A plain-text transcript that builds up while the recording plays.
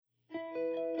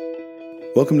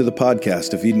Welcome to the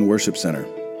podcast of Eden Worship Center.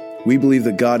 We believe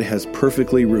that God has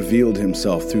perfectly revealed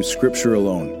himself through Scripture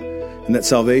alone, and that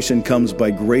salvation comes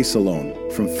by grace alone,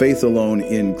 from faith alone,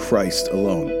 in Christ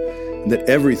alone, and that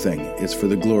everything is for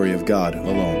the glory of God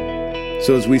alone.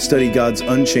 So as we study God's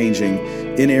unchanging,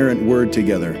 inerrant word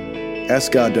together,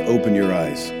 ask God to open your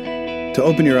eyes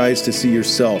to see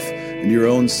yourself and your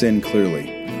own sin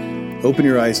clearly. Open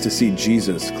your eyes to see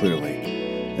Jesus clearly,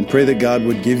 and pray that God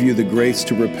would give you the grace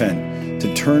to repent,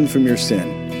 to turn from your sin,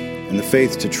 and the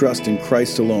faith to trust in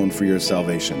Christ alone for your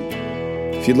salvation.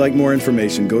 If you'd like more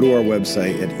information, go to our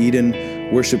website at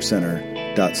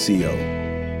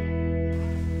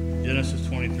edenworshipcenter.co. Genesis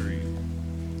 23.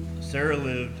 Sarah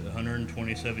lived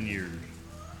 127 years.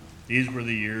 These were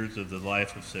the years of the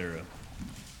life of Sarah.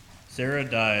 Sarah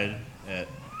died at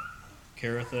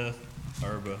Kiriath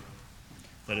Arba,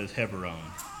 that is Hebron,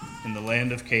 in the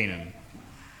land of Canaan.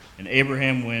 And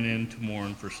Abraham went in to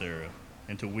mourn for Sarah,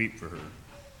 and to weep for her.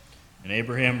 And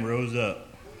Abraham rose up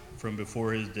from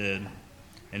before his dead,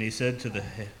 and he said to the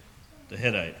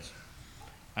Hittites,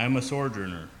 I am a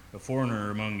sojourner, a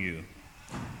foreigner among you.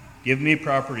 Give me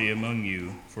property among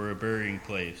you for a burying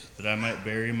place, that I might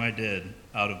bury my dead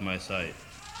out of my sight.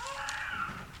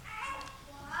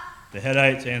 The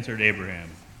Hittites answered Abraham,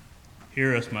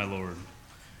 Hear us, my lord.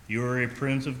 You are a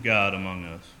prince of God among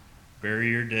us. Bury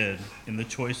your dead in the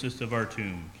choicest of our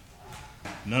tombs.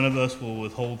 None of us will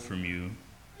withhold from you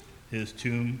his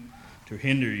tomb to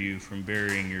hinder you from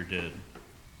burying your dead.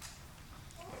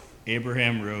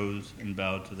 Abraham rose and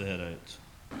bowed to the Hittites,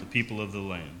 the people of the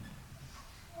land.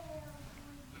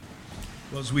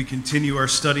 Well, as we continue our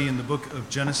study in the book of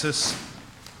Genesis,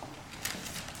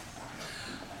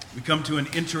 we come to an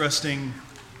interesting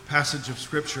passage of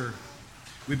Scripture.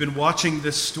 We've been watching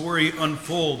this story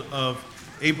unfold of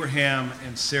Abraham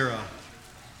and Sarah.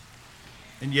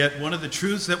 And yet, one of the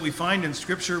truths that we find in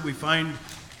Scripture, we find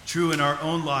true in our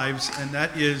own lives, and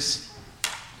that is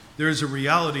there is a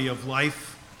reality of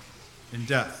life and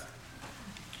death.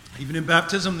 Even in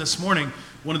baptism this morning,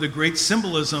 one of the great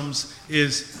symbolisms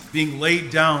is being laid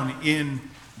down in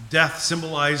death,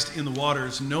 symbolized in the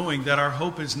waters, knowing that our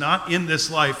hope is not in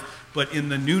this life, but in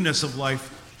the newness of life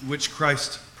which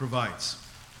Christ provides.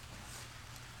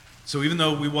 So even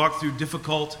though we walk through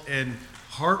difficult and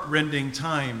heart-rending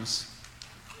times,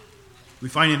 we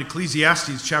find in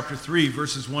Ecclesiastes chapter 3,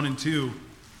 verses 1 and 2,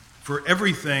 for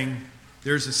everything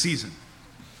there's a season,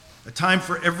 a time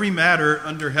for every matter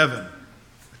under heaven,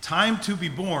 a time to be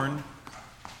born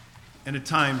and a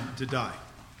time to die.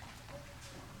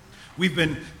 We've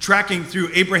been tracking through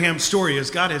Abraham's story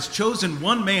as God has chosen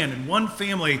one man and one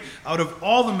family out of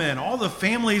all the men, all the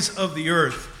families of the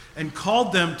earth, and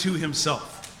called them to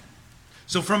himself.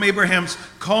 So from Abraham's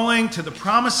calling to the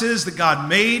promises that God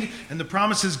made and the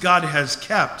promises God has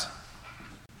kept.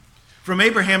 From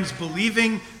Abraham's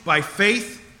believing by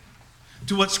faith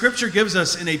to what Scripture gives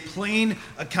us in a plain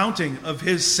accounting of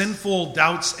his sinful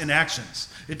doubts and actions.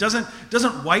 It doesn't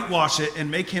whitewash it and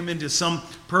make him into some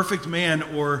perfect man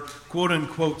or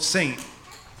quote-unquote saint.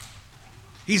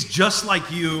 He's just like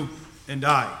you and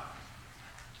I.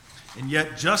 And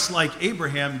yet, just like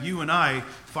Abraham, you and I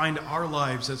find our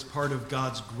lives as part of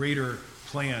God's greater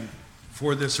plan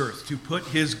for this earth, to put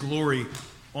his glory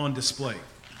on display.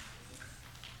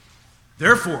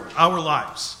 Therefore, our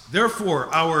lives,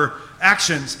 therefore, our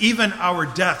actions, even our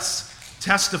deaths,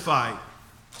 testify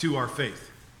to our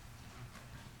faith.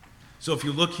 So if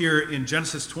you look here in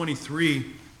Genesis 23,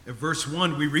 at verse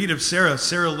 1, we read of Sarah.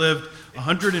 Sarah lived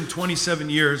 127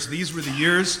 years. These were the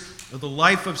years of the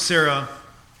life of Sarah.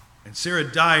 And Sarah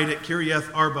died at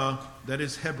Kiriath Arba, that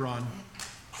is Hebron,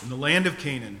 in the land of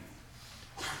Canaan.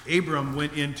 Abram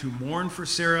went in to mourn for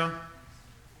Sarah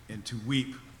and to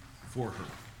weep for her.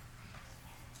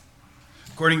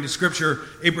 According to Scripture,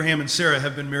 Abraham and Sarah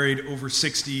have been married over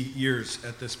 60 years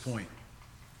at this point,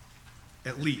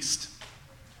 at least.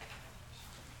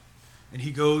 And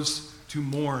he goes to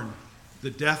mourn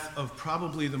the death of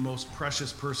probably the most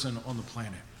precious person on the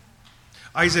planet.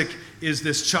 Isaac is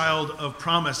this child of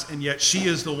promise, and yet she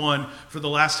is the one for the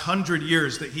last 100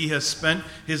 years that he has spent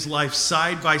his life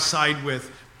side by side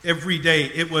with every day.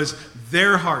 It was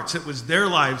their hearts, it was their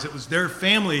lives, it was their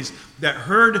families that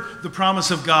heard the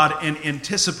promise of God and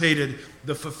anticipated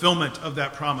the fulfillment of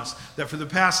that promise. That for the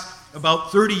past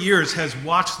about 30 years has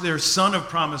watched their son of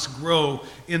promise grow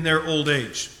in their old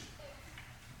age.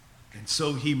 And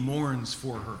so he mourns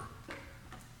for her.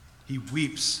 He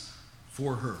weeps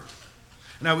for her.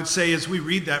 And I would say as we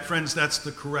read that, friends, that's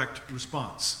the correct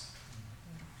response.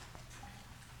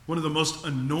 One of the most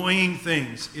annoying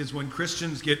things is when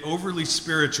Christians get overly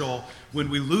spiritual, when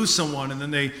we lose someone, and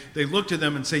then they look to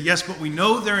them and say, yes, but we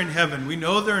know they're in heaven. We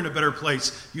know they're in a better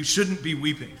place. You shouldn't be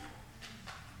weeping.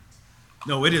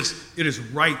 No, it is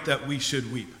right that we should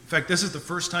weep. In fact, this is the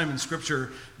first time in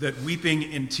Scripture that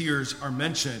weeping and tears are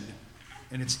mentioned,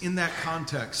 and it's in that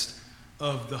context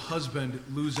of the husband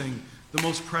losing the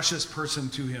most precious person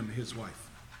to him, his wife.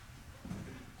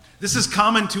 This is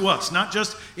common to us, not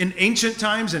just in ancient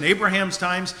times, in Abraham's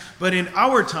times, but in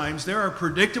our times. There are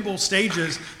predictable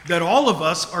stages that all of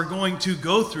us are going to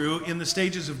go through in the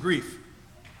stages of grief.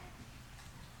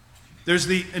 There's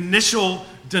the initial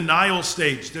denial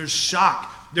stage. There's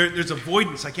shock. There's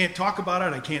avoidance. I can't talk about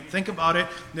it. I can't think about it.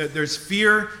 There's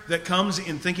fear that comes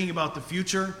in thinking about the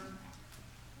future.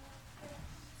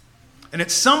 And at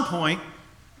some point,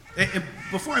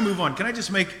 before I move on, can I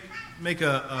just make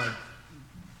a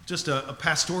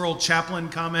pastoral chaplain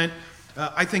comment?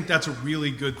 I think that's a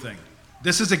really good thing.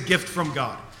 This is a gift from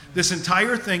God. This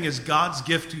entire thing is God's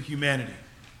gift to humanity.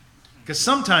 Because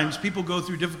sometimes people go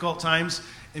through difficult times,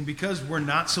 and because we're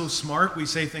not so smart, we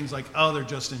say things like, oh, they're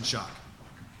just in shock.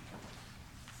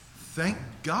 Thank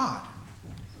God.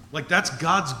 Like, that's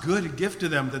God's good gift to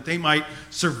them, that they might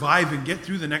survive and get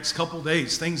through the next couple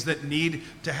days, things that need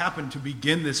to happen to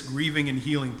begin this grieving and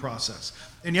healing process.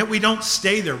 And yet we don't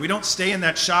stay there. We don't stay in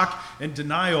that shock and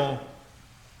denial.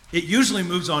 It usually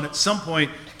moves on at some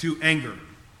point to anger,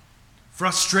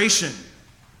 frustration,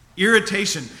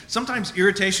 irritation. Sometimes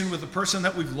irritation with the person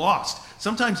that we've lost.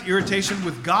 Sometimes irritation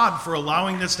with God for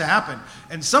allowing this to happen.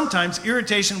 And sometimes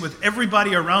irritation with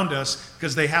everybody around us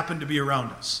because they happen to be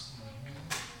around us.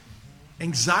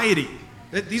 Anxiety.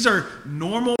 These are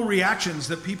normal reactions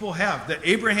that people have, that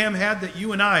Abraham had, that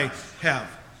you and I have.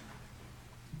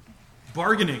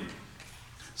 Bargaining.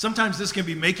 Sometimes this can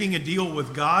be making a deal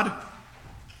with God.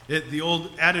 The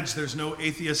old adage, there's no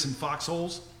atheists in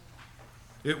foxholes.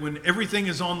 When everything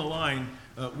is on the line,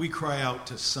 we cry out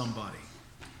to somebody.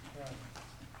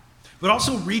 But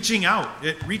also reaching out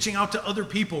to other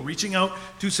people, reaching out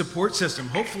to support system.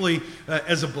 Hopefully,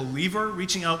 as a believer,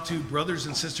 reaching out to brothers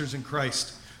and sisters in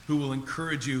Christ who will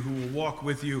encourage you, who will walk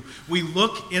with you. We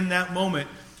look in that moment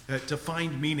to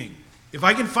find meaning. If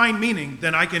I can find meaning,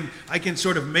 then I can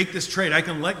sort of make this trade. I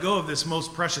can let go of this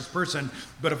most precious person.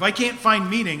 But if I can't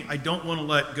find meaning, I don't want to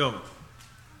let go.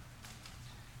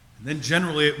 And then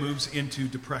generally it moves into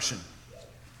depression.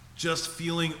 Just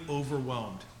feeling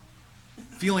overwhelmed.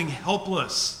 Feeling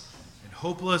helpless and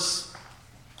hopeless.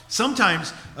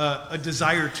 Sometimes a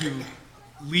desire to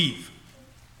leave.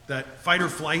 That fight or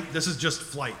flight, this is just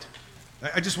flight.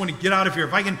 I just want to get out of here.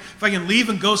 If I can leave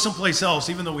and go someplace else,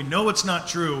 even though we know it's not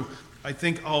true, I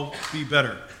think I'll be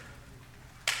better.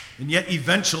 And yet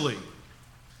eventually,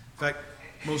 in fact,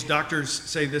 most doctors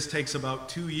say this takes about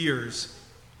 2 years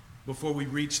before we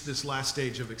reach this last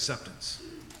stage of acceptance.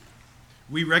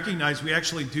 We recognize we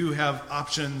actually do have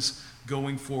options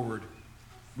going forward.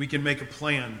 We can make a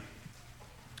plan.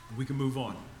 We can move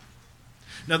on.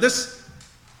 Now this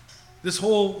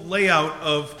whole layout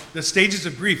of the stages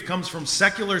of grief comes from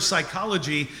secular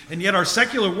psychology, and yet our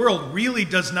secular world really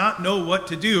does not know what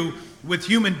to do with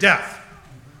human death.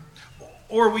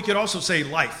 Or we could also say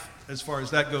life, as far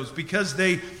as that goes, because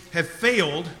they have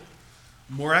failed,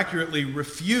 more accurately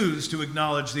refused to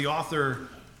acknowledge the author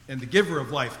and the giver of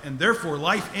life, and therefore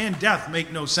life and death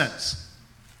make no sense.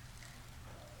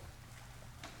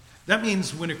 That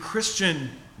means when a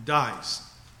Christian dies,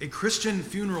 a Christian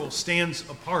funeral stands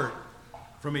apart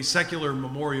from a secular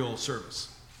memorial service.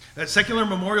 That secular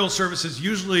memorial service is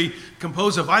usually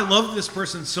composed of, I love this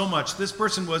person so much. This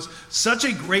person was such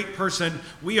a great person.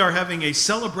 We are having a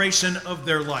celebration of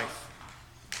their life.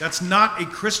 That's not a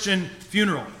Christian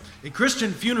funeral. A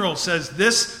Christian funeral says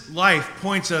this life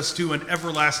points us to an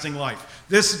everlasting life.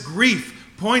 This grief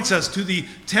points us to the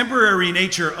temporary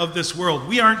nature of this world.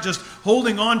 We aren't just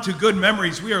holding on to good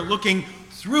memories. We are looking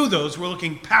through those. We're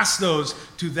looking past those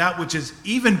to that which is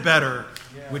even better,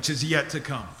 which is yet to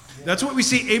come. That's what we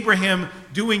see Abraham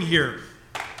doing here.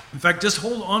 In fact, just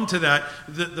hold on to that.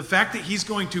 The fact that he's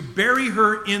going to bury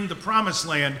her in the promised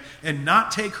land and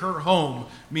not take her home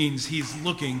means he's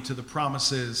looking to the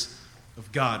promises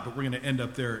of God. But we're going to end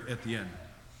up there at the end.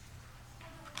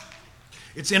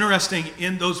 It's interesting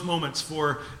in those moments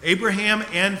for Abraham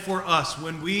and for us,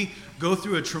 when we go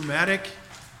through a traumatic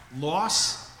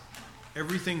loss,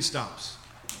 everything stops.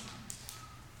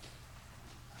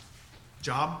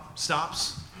 Job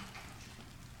stops.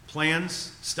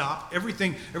 Plans stop.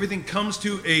 Everything comes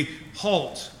to a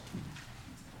halt.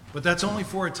 But that's only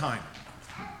for a time.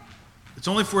 It's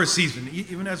only for a season.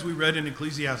 Even as we read in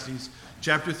Ecclesiastes,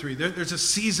 chapter 3. There's a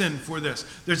season for this.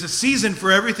 There's a season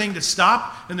for everything to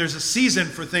stop, and there's a season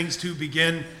for things to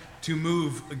begin to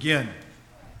move again.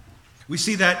 We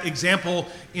see that example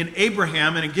in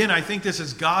Abraham, and again, I think this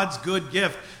is God's good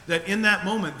gift, that in that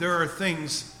moment there are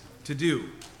things to do.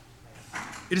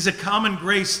 It is a common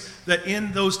grace that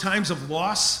in those times of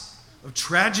loss, of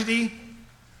tragedy,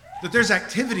 that there's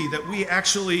activity that we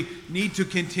actually need to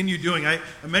continue doing. I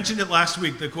mentioned it last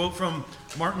week, the quote from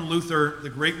Martin Luther, the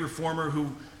great reformer,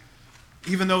 who,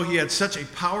 even though he had such a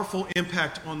powerful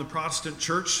impact on the Protestant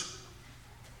church,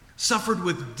 suffered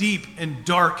with deep and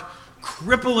dark,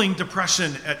 crippling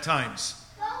depression at times.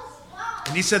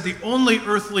 And he said the only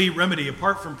earthly remedy,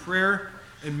 apart from prayer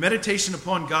and meditation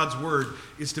upon God's word,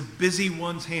 is to busy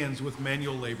one's hands with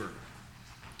manual labor.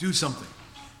 Do something.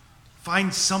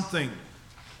 Find something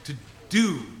to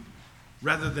do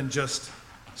rather than just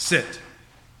sit.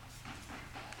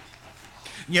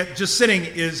 Yet just sitting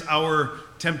is our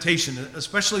temptation,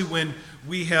 especially when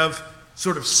we have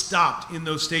sort of stopped in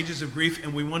those stages of grief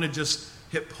and we want to just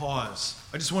hit pause.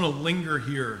 I just want to linger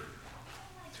here.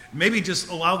 Maybe just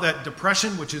allow that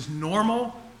depression, which is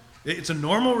normal. It's a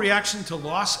normal reaction to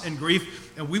loss and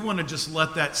grief, and we want to just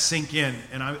let that sink in.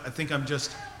 And I think I'm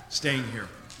just staying here.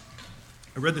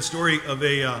 I read the story of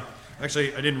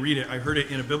actually, I didn't read it. I heard it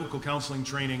in a biblical counseling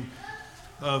training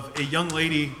of a young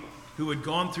lady who had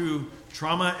gone through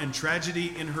trauma and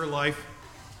tragedy in her life.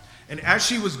 And as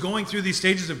she was going through these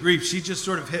stages of grief, she just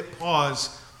sort of hit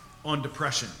pause on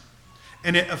depression.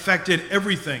 And it affected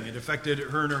everything. It affected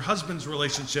her and her husband's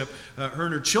relationship, her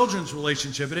and her children's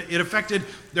relationship. It affected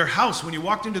their house. When you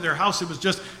walked into their house, it was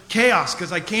just chaos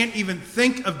because I can't even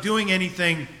think of doing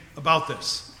anything about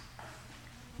this.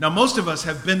 Now, most of us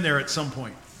have been there at some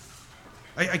point.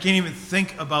 I can't even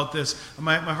think about this.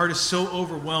 My heart is so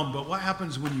overwhelmed. But what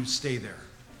happens when you stay there?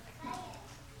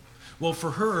 Well,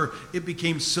 for her, it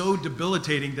became so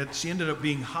debilitating that she ended up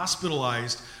being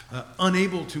hospitalized,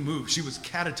 unable to move. She was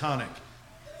catatonic.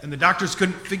 And the doctors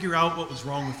couldn't figure out what was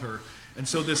wrong with her. And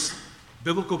so this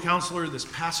biblical counselor, this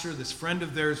pastor, this friend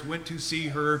of theirs went to see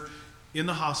her in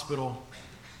the hospital.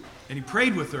 And he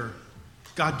prayed with her,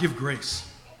 God, give grace.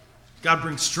 God,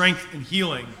 bring strength and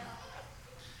healing.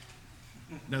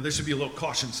 Now, there should be a little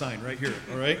caution sign right here.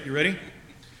 All right, you ready?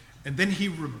 And then he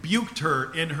rebuked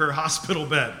her in her hospital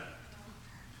bed.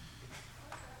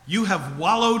 You have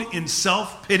wallowed in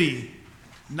self-pity,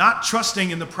 not trusting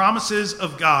in the promises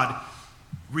of God.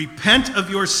 Repent of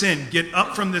your sin. Get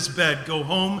up from this bed. Go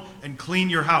home and clean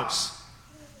your house.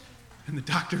 And the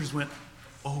doctors went,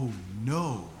 oh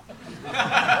no.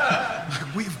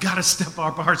 We've got to step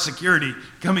up our security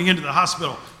coming into the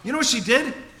hospital. You know what she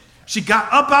did? She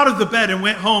got up out of the bed and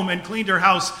went home and cleaned her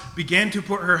house, began to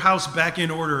put her house back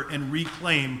in order and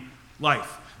reclaim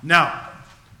life. Now,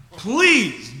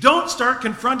 please don't start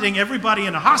confronting everybody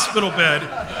in a hospital bed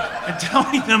and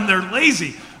telling them they're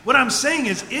lazy. What I'm saying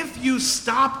is, if you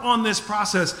stop on this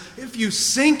process, if you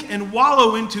sink and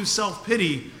wallow into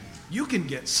self-pity, you can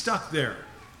get stuck there.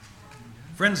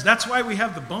 Friends, that's why we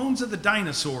have the bones of the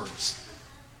dinosaurs.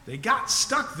 They got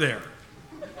stuck there.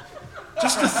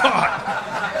 Just a thought.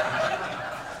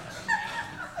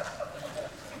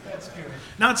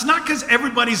 Now, it's not because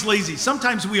everybody's lazy.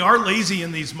 Sometimes we are lazy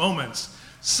in these moments.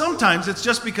 Sometimes it's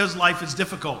just because life is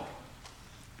difficult.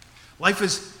 Life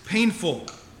is painful.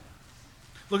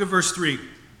 Look at verse 3.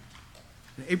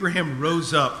 And Abraham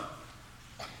rose up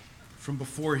from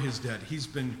before his dead. He's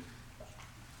been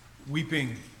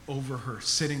weeping over her,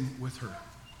 sitting with her.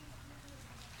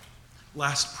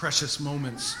 Last precious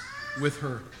moments with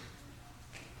her.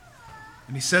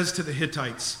 And he says to the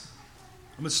Hittites,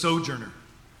 I'm a sojourner.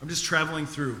 I'm just traveling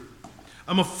through.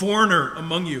 I'm a foreigner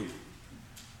among you.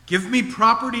 Give me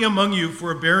property among you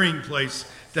for a burying place,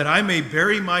 that I may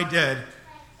bury my dead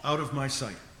out of my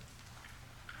sight.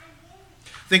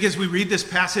 I think as we read this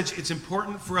passage, it's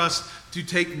important for us to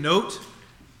take note,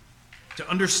 to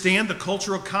understand the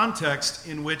cultural context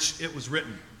in which it was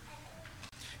written.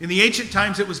 In the ancient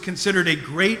times, it was considered a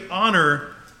great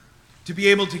honor to be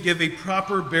able to give a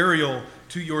proper burial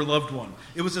to your loved one.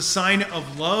 It was a sign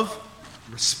of love,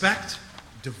 respect,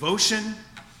 devotion.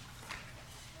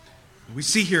 We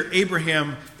see here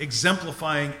Abraham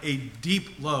exemplifying a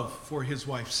deep love for his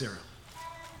wife, Sarah.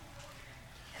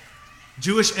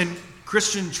 Jewish and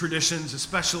Christian traditions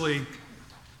especially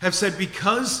have said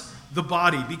because the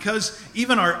body, because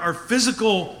even our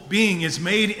physical being is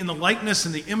made in the likeness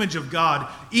and the image of God,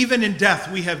 even in death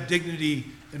we have dignity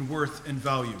and worth and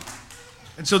value.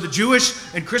 And so the Jewish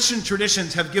and Christian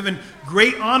traditions have given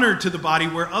great honor to the body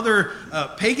where other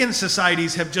pagan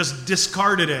societies have just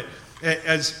discarded it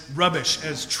as rubbish,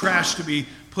 as trash to be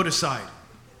put aside.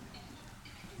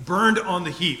 burned on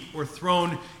the heap or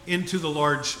thrown into the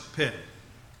large pit.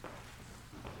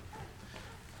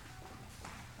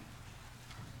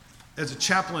 As a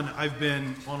chaplain, I've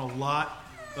been on a lot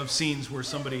of scenes where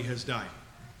somebody has died.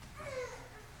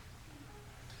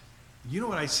 You know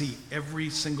what I see every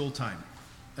single time?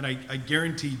 And I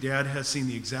guarantee Dad has seen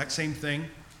the exact same thing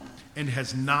and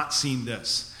has not seen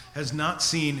this. Has not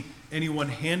seen anyone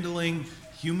handling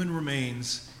human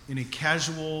remains in a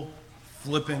casual,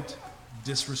 flippant,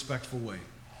 disrespectful way.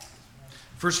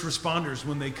 First responders,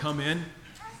 when they come in,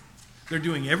 they're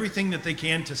doing everything that they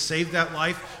can to save that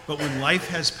life, but when life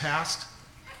has passed,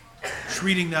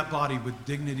 treating that body with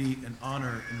dignity and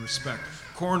honor and respect.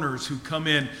 Coroners who come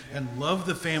in and love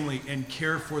the family and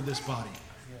care for this body.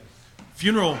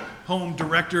 Funeral home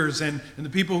directors and the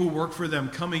people who work for them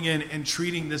coming in and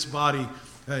treating this body,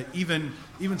 even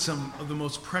some of the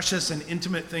most precious and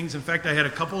intimate things. In fact, I had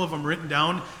a couple of them written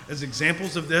down as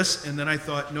examples of this, and then I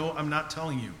thought, no, I'm not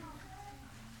telling you.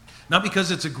 Not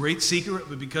because it's a great secret,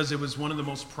 but because it was one of the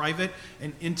most private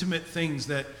and intimate things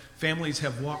that families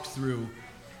have walked through.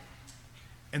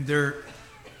 And their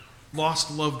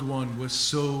lost loved one was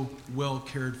so well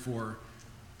cared for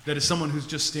that as someone who's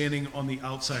just standing on the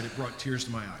outside, it brought tears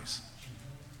to my eyes.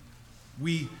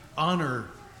 We honor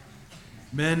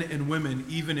men and women,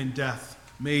 even in death,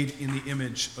 made in the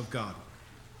image of God.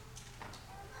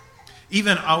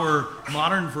 Even our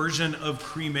modern version of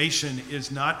cremation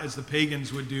is not, as the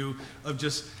pagans would do, of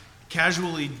just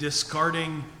casually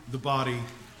discarding the body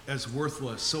as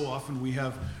worthless. So often we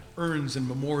have urns and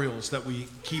memorials that we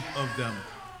keep of them,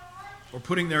 or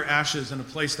putting their ashes in a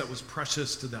place that was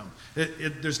precious to them.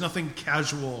 There's nothing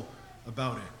casual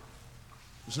about it.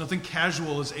 There's nothing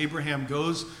casual as Abraham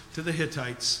goes to the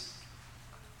Hittites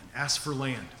and asks for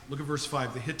land. Look at verse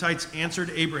 5. The Hittites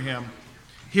answered Abraham,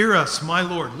 "Hear us, my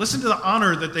Lord." Listen to the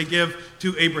honor that they give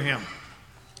to Abraham.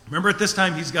 Remember, at this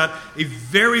time, he's got a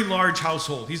very large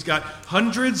household. He's got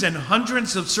hundreds and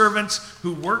hundreds of servants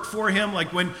who work for him.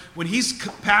 Like when he's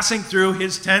passing through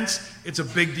his tents, it's a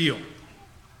big deal.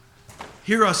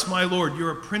 "Hear us, my Lord.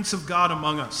 You're a prince of God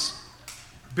among us.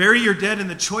 Bury your dead in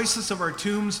the choicest of our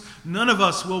tombs. None of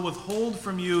us will withhold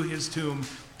from you his tomb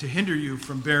to hinder you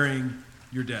from burying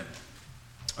your dead."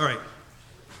 All right.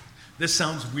 This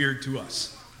sounds weird to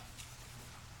us.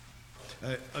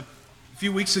 A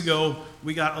few weeks ago,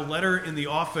 we got a letter in the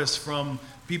office from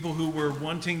people who were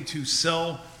wanting to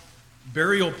sell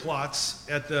burial plots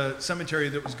at the cemetery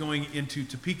that was going into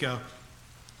Topeka.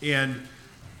 And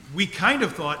we kind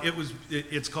of thought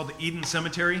it's called the Eden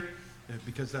Cemetery,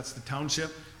 because that's the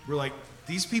township. We're like,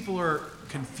 these people are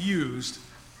confused,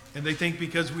 and they think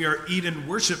because we are Eden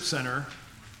Worship Center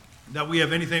that we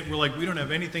have anything. We're like, we don't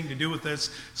have anything to do with this.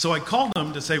 So I called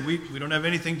them to say, we don't have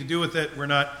anything to do with it. We're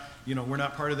not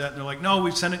part of that. And they're like, no,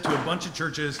 we've sent it to a bunch of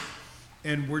churches,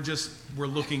 and we're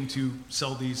looking to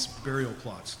sell these burial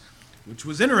plots. Which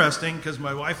was interesting, because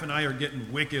my wife and I are getting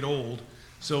wicked old.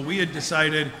 So we had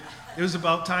decided it was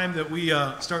about time that we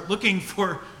start looking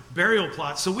for burial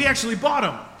plots. So we actually bought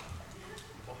them.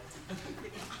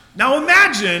 Now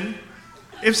imagine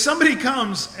if somebody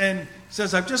comes and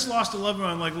says, "I've just lost a loved one."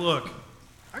 I'm like, "Look,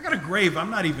 I got a grave I'm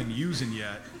not even using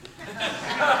yet.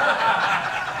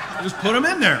 Just put them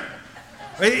in there."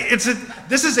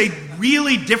 This is a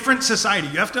really different society.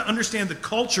 You have to understand the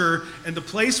culture and the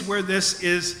place where this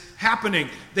is happening.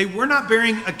 They were not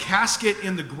burying a casket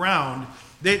in the ground.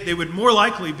 They would more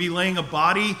likely be laying a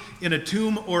body in a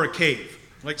tomb or a cave.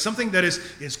 Like something that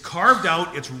is carved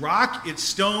out, it's rock, it's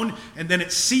stone, and then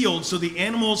it's sealed so the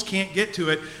animals can't get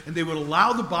to it, and they would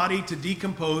allow the body to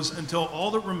decompose until all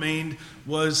that remained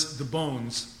was the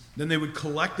bones. Then they would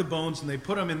collect the bones and they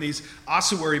put them in these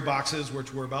ossuary boxes,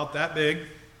 which were about that big,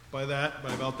 by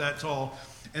about that tall,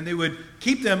 and they would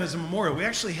keep them as a memorial. We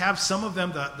actually have some of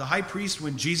them. The high priest,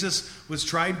 when Jesus was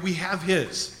tried, we have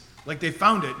his. Like they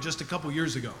found it just a couple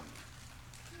years ago.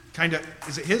 Kind of,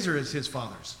 is it his or is his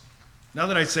father's? Now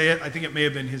that I say it, I think it may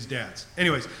have been his dad's.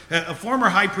 Anyways, a former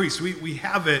high priest, we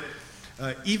have it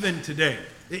even today.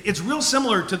 It's real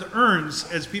similar to the urns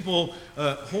as people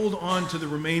hold on to the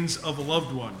remains of a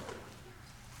loved one.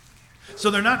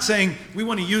 So they're not saying, we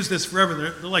want to use this forever.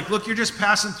 They're like, look, you're just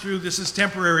passing through. This is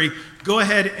temporary. Go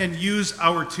ahead and use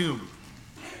our tomb.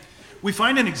 We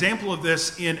find an example of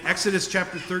this in Exodus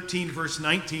chapter 13, verse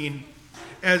 19.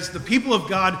 As the people of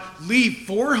God leave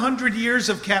 400 years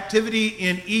of captivity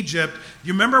in Egypt,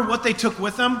 you remember what they took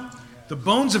with them? The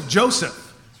bones of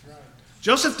Joseph.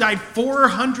 Joseph died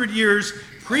 400 years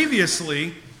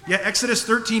previously, yet Exodus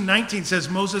 13:19 says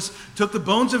Moses took the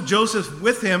bones of Joseph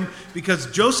with him because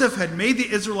Joseph had made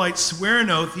the Israelites swear an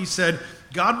oath. He said,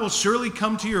 God will surely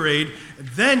come to your aid.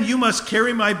 Then you must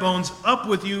carry my bones up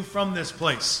with you from this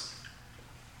place.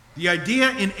 The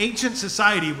idea in ancient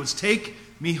society was take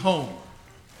me home.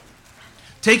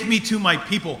 Take me to my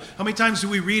people. How many times do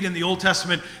we read in the Old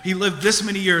Testament, he lived this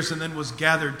many years and then was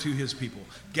gathered to his people,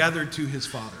 gathered to his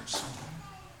fathers?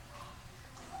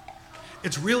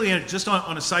 It's really, just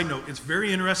on a side note, it's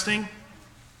very interesting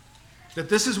that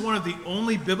this is one of the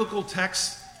only biblical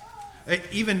texts,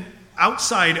 even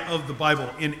outside of the Bible,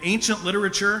 in ancient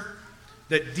literature,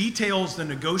 that details the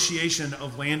negotiation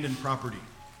of land and property,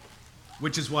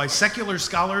 which is why secular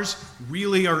scholars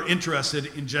really are interested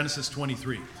in Genesis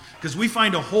 23. Because we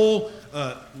find a whole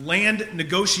land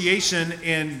negotiation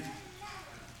and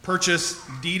purchase,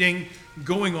 deeding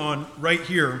going on right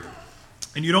here,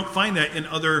 and you don't find that in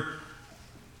other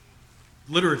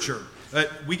literature.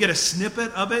 We get a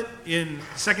snippet of it in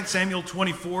 2 Samuel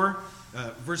 24,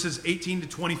 verses 18 to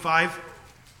 25,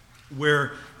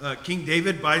 where King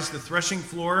David buys the threshing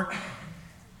floor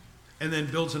and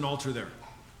then builds an altar there.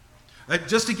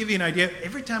 Just to give you an idea,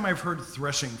 every time I've heard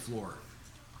threshing floor,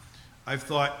 I've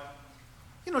thought,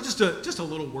 just a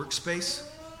little workspace,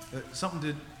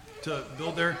 something to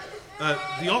build there.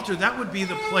 The altar, that would be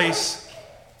the place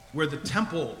where the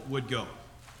temple would go.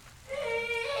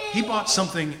 He bought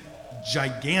something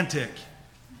gigantic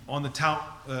on the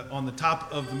top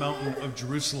of the mountain of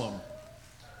Jerusalem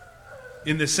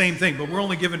in the same thing, but we're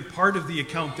only given part of the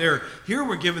account there. Here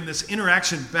we're given this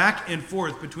interaction back and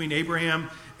forth between Abraham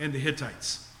and the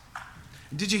Hittites.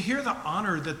 And did you hear the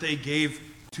honor that they gave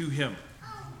to him?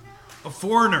 A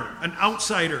foreigner, an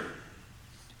outsider.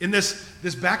 In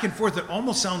this back and forth that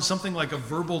almost sounds something like a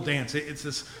verbal dance. It's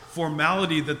this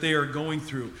formality that they are going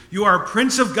through. You are a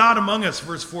prince of God among us,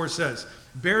 verse 4 says.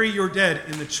 Bury your dead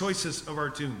in the choicest of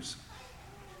our tombs.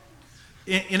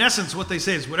 In essence, what they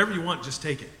say is, whatever you want, just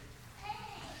take it.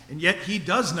 And yet he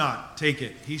does not take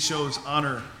it. He shows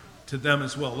honor to them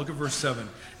as well. Look at verse 7.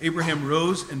 Abraham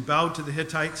rose and bowed to the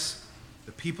Hittites,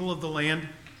 the people of the land.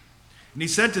 And he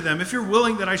said to them, if you're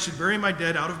willing that I should bury my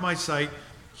dead out of my sight,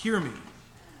 hear me.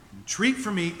 Entreat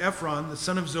for me Ephron, the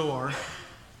son of Zohar,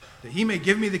 that he may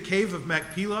give me the cave of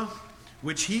Machpelah,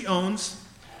 which he owns.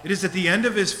 It is at the end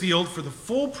of his field for the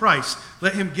full price.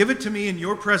 Let him give it to me in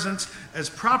your presence as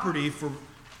property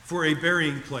for a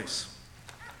burying place.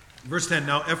 Verse 10,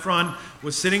 now Ephron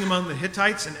was sitting among the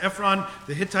Hittites, and Ephron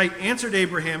the Hittite answered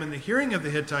Abraham in the hearing of the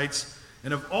Hittites,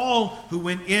 and of all who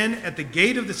went in at the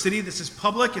gate of the city. This is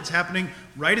public. It's happening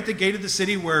right at the gate of the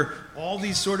city where all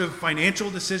these sort of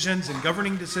financial decisions and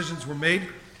governing decisions were made.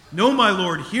 No, my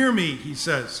Lord, hear me, he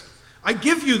says. I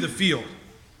give you the field.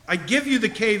 I give you the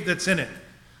cave that's in it.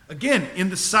 Again, in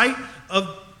the sight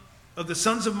of the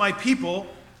sons of my people,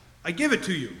 I give it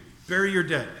to you. Bury your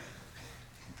dead.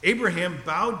 Abraham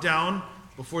bowed down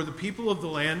before the people of the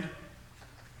land.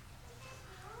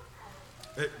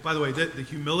 By the way, the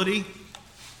humility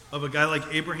of a guy like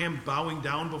Abraham bowing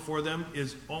down before them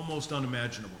is almost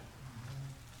unimaginable.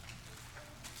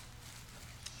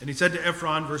 And he said to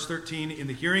Ephron, verse 13, in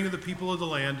the hearing of the people of the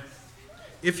land,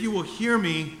 if you will hear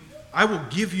me, I will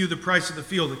give you the price of the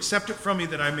field. Accept it from me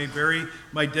that I may bury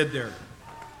my dead there.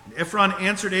 And Ephron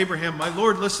answered Abraham, my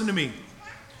Lord, listen to me.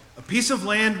 A piece of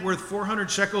land worth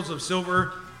 400 shekels of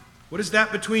silver. What is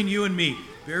that between you and me?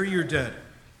 Bury your dead.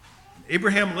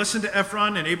 Abraham listened to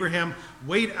Ephron, and Abraham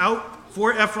weighed out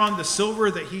for Ephron the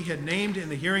silver that he had named in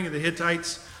the hearing of the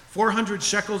Hittites, 400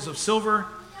 shekels of silver,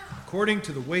 according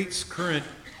to the weights current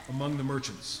among the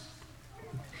merchants.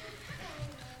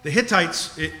 The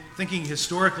Hittites, thinking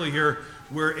historically here,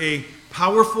 were a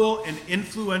powerful and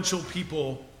influential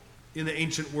people in the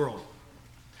ancient world.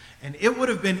 And it would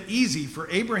have been easy for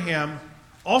Abraham,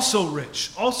 also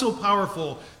rich, also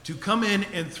powerful, to come in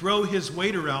and throw his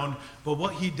weight around, but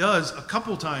what he does a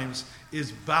couple times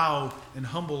is bow and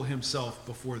humble himself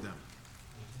before them.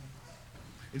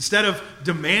 Instead of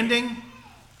demanding,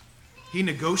 he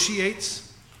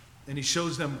negotiates, and he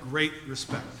shows them great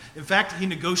respect. In fact, he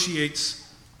negotiates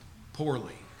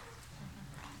poorly.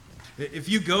 If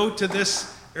you go to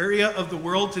this area of the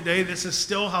world today, this is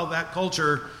still how that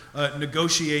culture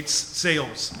negotiates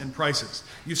sales and prices.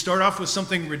 You start off with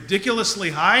something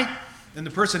ridiculously high, and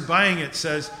the person buying it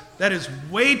says, that is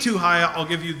way too high, I'll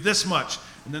give you this much.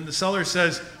 And then the seller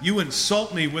says, you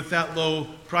insult me with that low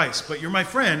price, but you're my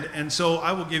friend, and so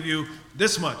I will give you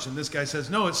this much. And this guy says,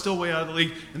 no, it's still way out of the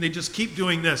league. And they just keep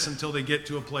doing this until they get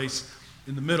to a place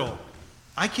in the middle.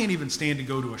 I can't even stand to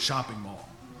go to a shopping mall,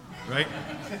 right?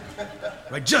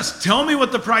 Right? Just tell me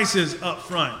what the price is up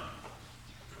front.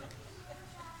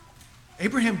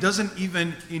 Abraham doesn't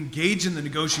even engage in the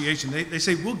negotiation. They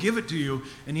say, we'll give it to you.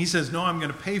 And he says, no, I'm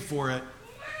going to pay for it.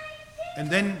 And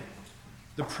then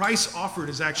the price offered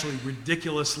is actually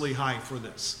ridiculously high for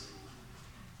this.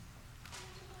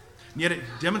 And yet it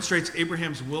demonstrates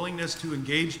Abraham's willingness to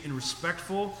engage in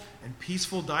respectful and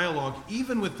peaceful dialogue,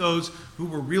 even with those who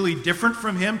were really different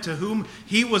from him, to whom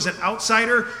he was an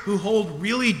outsider, who hold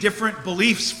really different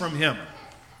beliefs from him.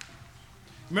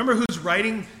 Remember who's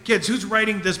writing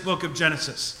this book of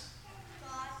Genesis?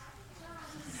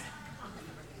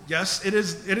 Yes, it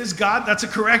is God. That's a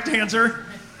correct answer.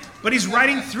 But he's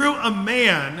writing through a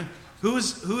man. Who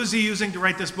is he using to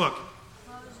write this book?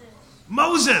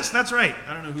 Moses, that's right.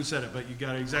 I don't know who said it, but you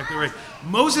got it exactly right.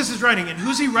 Moses is writing, and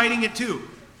who's he writing it to?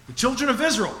 The children of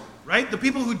Israel, right? The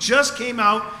people who just came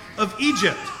out of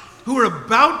Egypt, who are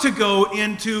about to go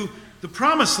into the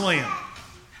promised land.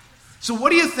 So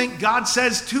what do you think God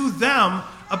says to them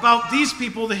about these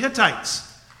people, the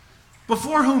Hittites,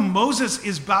 before whom Moses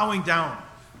is bowing down?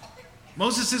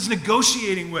 Moses is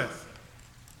negotiating with.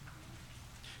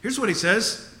 Here's what he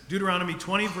says, Deuteronomy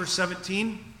 20, verse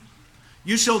 17.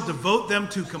 You shall devote them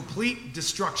to complete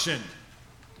destruction.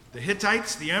 The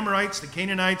Hittites, the Amorites, the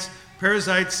Canaanites,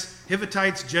 Perizzites,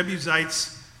 Hivitites,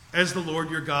 Jebusites, as the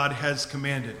Lord your God has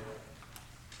commanded.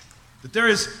 That there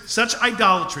is such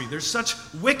idolatry, there's such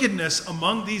wickedness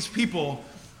among these people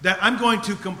that I'm going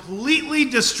to completely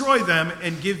destroy them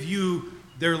and give you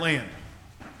their land.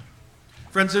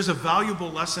 Friends, there's a valuable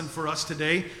lesson for us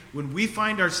today when we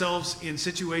find ourselves in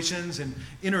situations and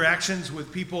interactions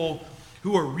with people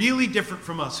who are really different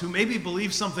from us, who maybe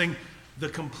believe something the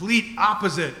complete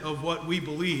opposite of what we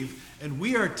believe, and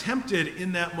we are tempted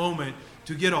in that moment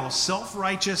to get all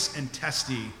self-righteous and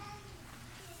testy.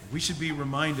 We should be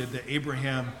reminded that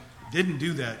Abraham didn't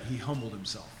do that. He humbled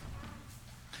himself.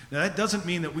 Now, that doesn't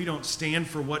mean that we don't stand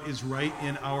for what is right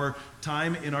in our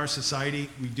time, in our society.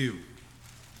 We do.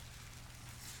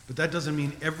 But that doesn't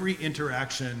mean every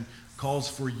interaction calls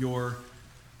for your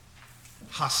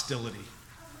hostility.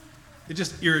 It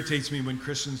just irritates me when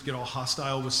Christians get all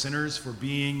hostile with sinners for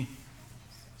being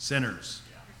sinners.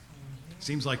 It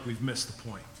seems like we've missed the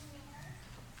point.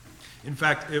 In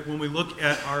fact, when we look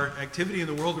at our activity in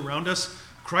the world around us,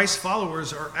 Christ's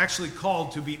followers are actually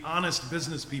called to be honest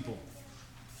business people.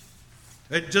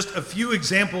 Just a few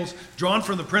examples drawn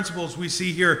from the principles we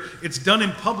see here. It's done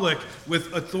in public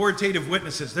with authoritative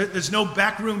witnesses. There's no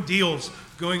backroom deals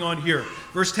going on here.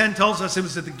 Verse 10 tells us it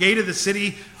was at the gate of the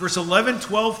city. Verse 11,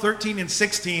 12, 13, and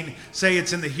 16 say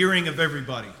it's in the hearing of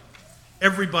everybody.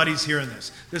 Everybody's hearing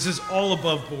this. This is all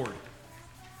above board.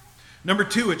 Number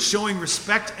 2, it's showing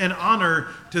respect and honor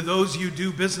to those you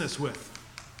do business with.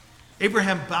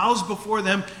 Abraham bows before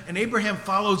them, and Abraham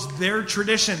follows their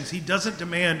traditions. He doesn't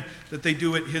demand that they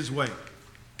do it his way.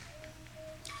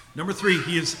 Number 3,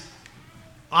 he is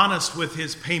honest with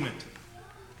his payment.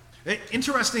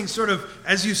 Interesting, sort of,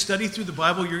 as you study through the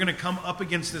Bible, you're going to come up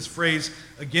against this phrase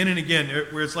again and again,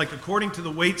 where it's like according to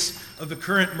the weights of the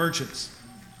current merchants.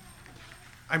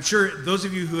 I'm sure those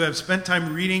of you who have spent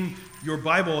time reading your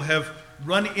Bible have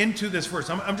run into this verse.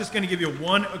 I'm just going to give you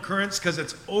one occurrence because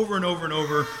it's over and over and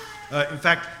over. In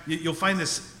fact, you'll find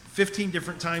this 15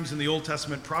 different times in the Old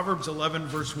Testament. Proverbs 11,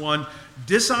 verse 1.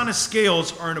 Dishonest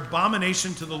scales are an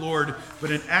abomination to the Lord,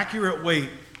 but an accurate weight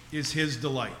is his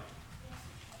delight.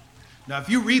 Now, if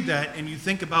you read that and you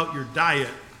think about your diet,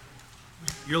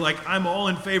 you're like, I'm all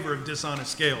in favor of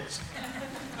dishonest scales.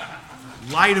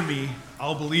 Lie to me,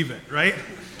 I'll believe it, right?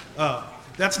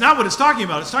 That's not what it's talking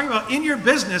about. It's talking about in your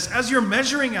business, as you're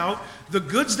measuring out the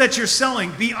goods that you're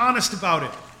selling, be honest about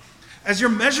it. As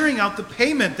you're measuring out the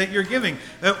payment that you're giving,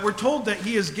 we're told that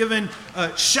he has given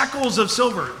shekels of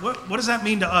silver. What does that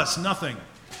mean to us? Nothing.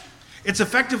 It's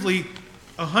effectively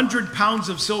 100 pounds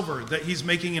of silver that he's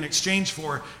making an exchange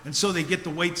for, and so they get the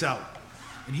weights out.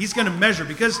 And he's going to measure,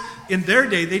 because in their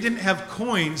day, they didn't have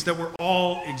coins that were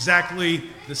all exactly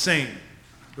the same.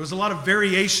 There was a lot of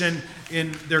variation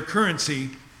in their currency,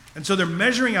 and so they're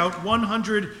measuring out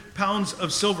 100 pounds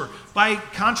of silver. By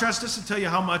contrast, just to tell you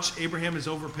how much Abraham is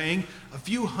overpaying, a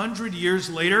few hundred years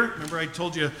later, remember I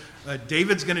told you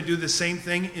David's going to do the same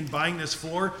thing in buying this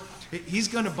floor. He's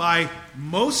going to buy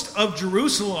most of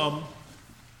Jerusalem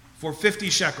for 50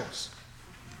 shekels.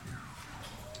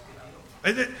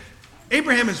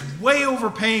 Abraham is way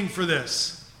overpaying for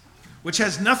this, which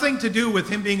has nothing to do with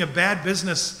him being a bad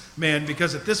businessman,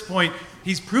 because at this point,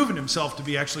 he's proven himself to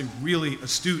be actually really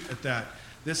astute at that.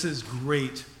 This is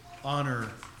great honor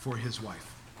for his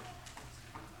wife.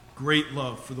 Great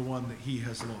love for the one that he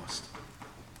has lost.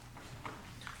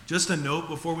 Just a note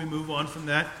before we move on from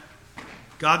that.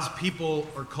 God's people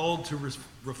are called to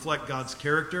reflect God's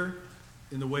character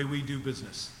in the way we do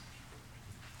business.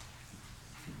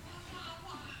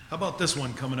 How about this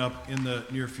one coming up in the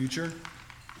near future?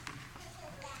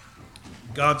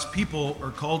 God's people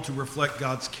are called to reflect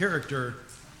God's character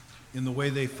in the way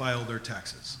they file their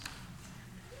taxes.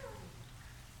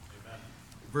 Amen.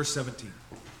 Verse 17.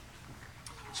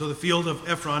 So the field of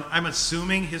Ephron, I'm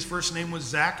assuming his first name was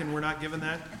Zach and we're not given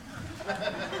that.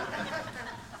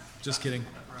 Just kidding.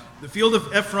 The field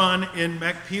of Ephron in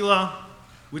Machpelah,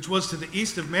 which was to the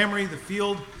east of Mamre, the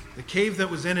field, the cave that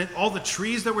was in it, all the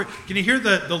trees that were... Can you hear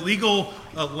the legal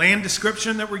land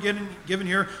description that we're given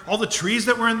here? All the trees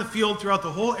that were in the field throughout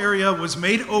the whole area was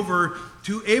made over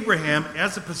to Abraham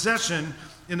as a possession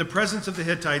in the presence of the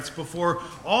Hittites before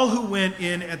all who went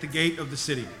in at the gate of the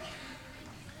city.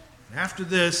 And after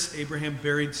this, Abraham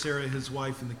buried Sarah, his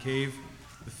wife, in the cave,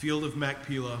 the field of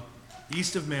Machpelah,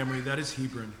 east of Mamre, that is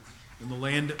Hebron, in the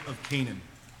land of Canaan.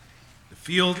 The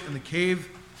field and the cave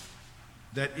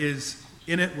that is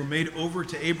in it were made over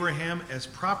to Abraham as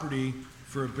property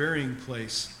for a burying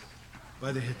place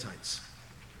by the Hittites.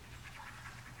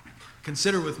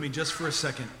 Consider with me just for a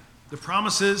second the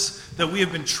promises that we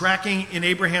have been tracking in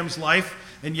Abraham's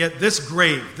life, and yet this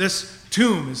grave, this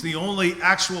tomb, is the only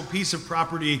actual piece of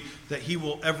property that he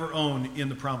will ever own in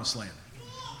the Promised Land.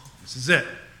 This is it.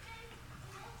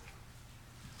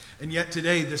 And yet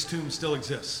today this tomb still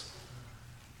exists.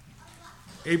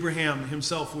 Abraham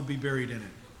himself would be buried in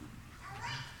it.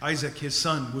 Isaac, his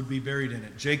son, would be buried in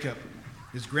it. Jacob,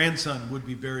 his grandson, would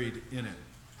be buried in it.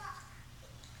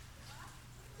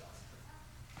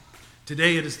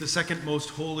 Today it is the second most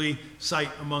holy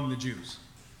site among the Jews.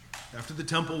 After the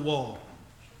temple wall,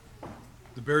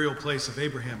 the burial place of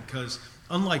Abraham, because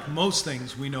unlike most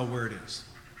things, we know where it is.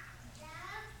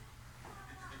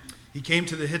 He came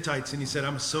to the Hittites and he said,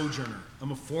 I'm a sojourner.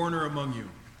 I'm a foreigner among you.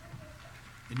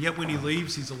 And yet when he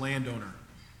leaves, he's a landowner.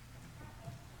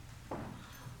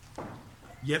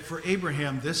 Yet for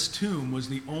Abraham, this tomb was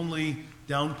the only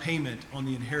down payment on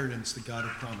the inheritance that God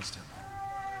had promised him,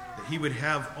 that he would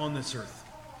have on this earth.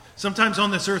 Sometimes on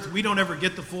this earth, we don't ever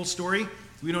get the full story.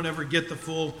 We don't ever get the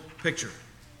full picture.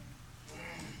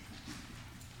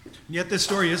 And yet this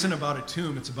story isn't about a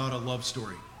tomb. It's about a love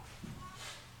story.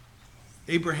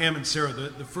 Abraham and Sarah,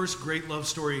 the first great love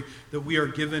story that we are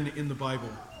given in the Bible.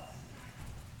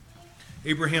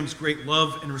 Abraham's great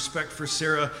love and respect for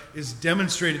Sarah is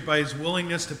demonstrated by his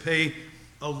willingness to pay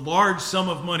a large sum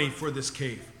of money for this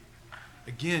cave.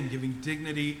 Again, giving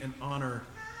dignity and honor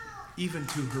even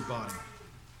to her body.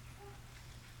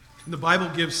 And the Bible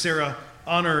gives Sarah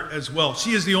honor as well.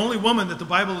 She is the only woman that the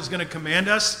Bible is going to command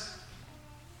us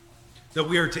that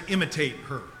we are to imitate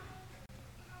her.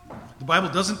 The Bible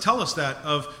doesn't tell us that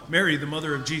of Mary, the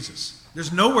mother of Jesus.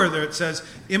 There's nowhere there it says,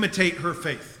 imitate her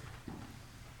faith.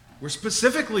 We're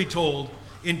specifically told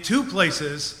in two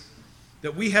places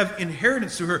that we have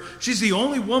inheritance through her. She's the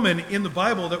only woman in the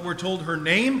Bible that we're told her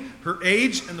name, her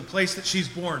age, and the place that she's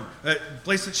born,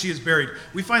 place that she is buried.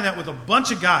 We find that with a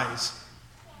bunch of guys,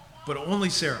 but only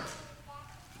Sarah.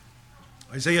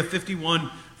 Isaiah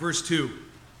 51, verse 2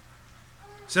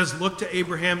 says, look to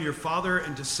Abraham your father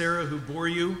and to Sarah who bore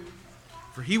you,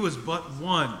 for he was but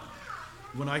one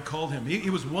when I called him. He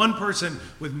was one person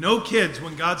with no kids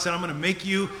when God said, I'm going to make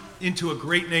you into a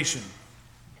great nation.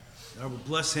 And I will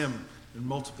bless him and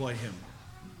multiply him.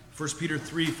 1 Peter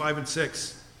 3, 5 and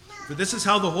 6. For this is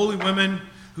how the holy women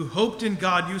who hoped in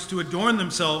God used to adorn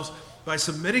themselves by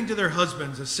submitting to their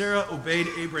husbands, as Sarah obeyed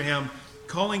Abraham,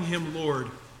 calling him Lord.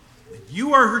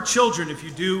 You are her children if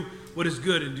you do what is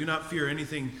good and do not fear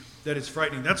anything that is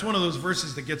frightening. That's one of those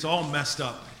verses that gets all messed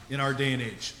up in our day and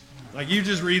age. Like you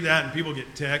just read that and people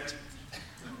get ticked.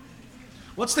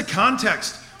 What's the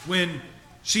context when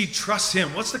she trusts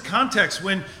him? What's the context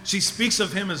when she speaks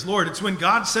of him as Lord? It's when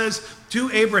God says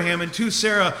to Abraham and to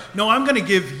Sarah, no, I'm going to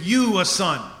give you a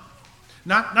son.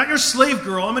 Not your slave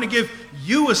girl. I'm going to give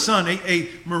you a son, a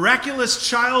miraculous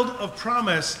child of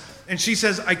promise. And she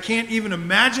says, I can't even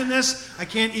imagine this. I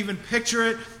can't even picture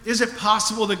it. Is it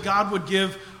possible that God would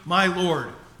give my Lord,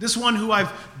 this one who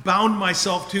I've bound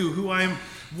myself to, who I'm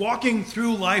walking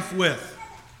through life with,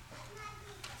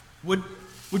 would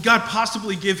God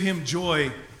possibly give him joy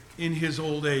in his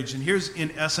old age? And here's,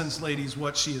 in essence, ladies,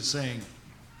 what she is saying.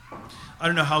 I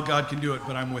don't know how God can do it,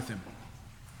 but I'm with him.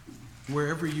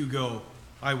 Wherever you go,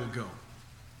 I will go.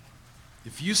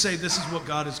 If you say this is what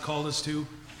God has called us to,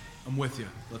 I'm with you.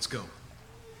 Let's go.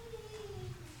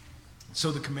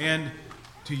 So the command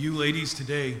to you ladies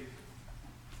today,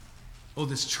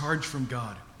 this charge from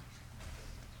God.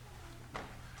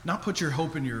 Not put your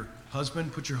hope in your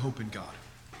husband, put your hope in God.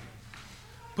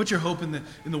 Put your hope in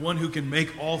the one who can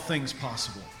make all things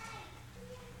possible.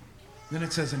 Then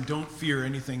it says, and don't fear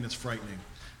anything that's frightening.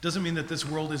 Doesn't mean that this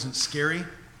world isn't scary.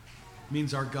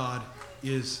 means our God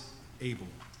is able.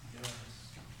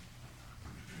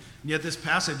 And yet this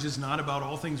passage is not about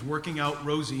all things working out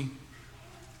rosy.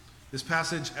 This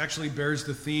passage actually bears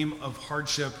the theme of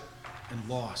hardship and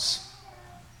loss.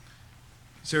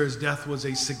 Sarah's death was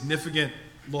a significant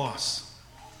loss,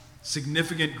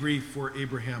 significant grief for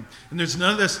Abraham. And there's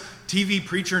none of this TV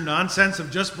preacher nonsense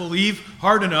of just believe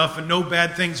hard enough and no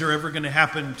bad things are ever going to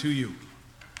happen to you.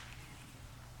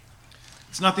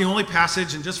 It's not the only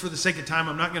passage, and just for the sake of time,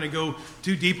 I'm not going to go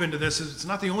too deep into this. It's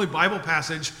not the only Bible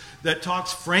passage that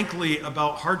talks frankly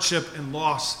about hardship and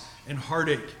loss and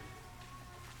heartache.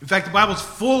 In fact, the Bible's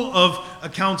full of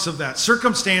accounts of that,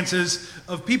 circumstances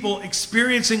of people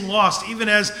experiencing loss even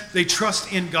as they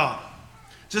trust in God.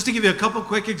 Just to give you a couple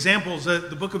quick examples,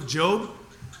 the book of Job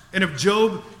and of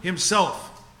Job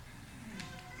himself.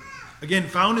 Again,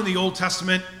 found in the Old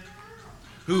Testament,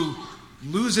 who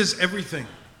loses everything.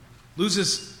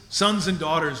 Loses sons and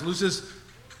daughters, loses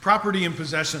property and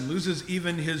possession, loses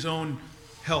even his own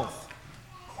health.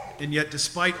 And yet,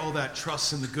 despite all that,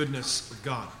 trusts in the goodness of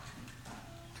God.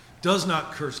 Does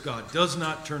not curse God, does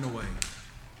not turn away,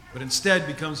 but instead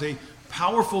becomes a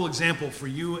powerful example for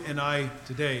you and I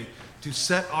today to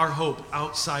set our hope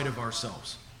outside of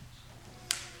ourselves.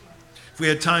 If we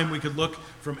had time, we could look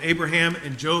from Abraham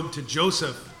and Job to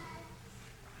Joseph,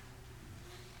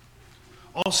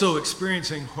 also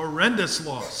experiencing horrendous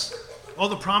loss. All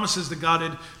the promises that God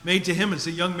had made to him as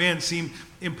a young man seem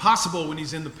impossible when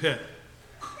he's in the pit.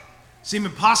 Seem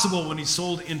impossible when he's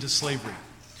sold into slavery.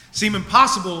 Seem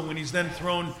impossible when he's then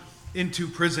thrown into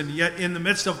prison. Yet in the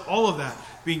midst of all of that,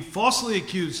 being falsely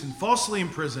accused and falsely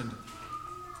imprisoned,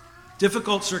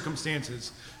 difficult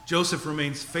circumstances, Joseph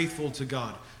remains faithful to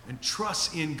God and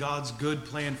trusts in God's good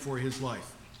plan for his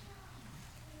life.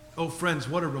 Oh, friends,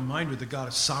 what a reminder that God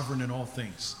is sovereign in all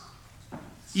things.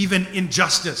 Even in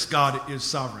justice, God is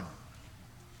sovereign.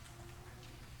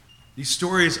 These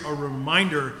stories are a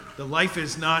reminder that life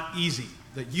is not easy,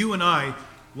 that you and I,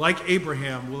 like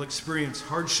Abraham, will experience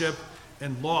hardship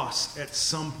and loss at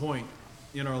some point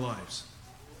in our lives.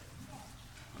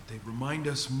 But they remind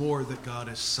us more that God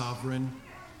is sovereign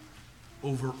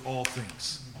over all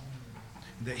things.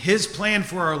 That his plan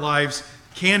for our lives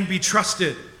can be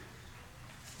trusted.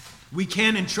 We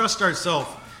can entrust ourselves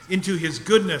into his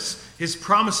goodness, his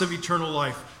promise of eternal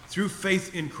life through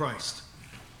faith in Christ.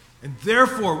 And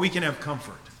therefore we can have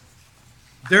comfort.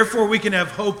 Therefore we can have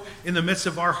hope in the midst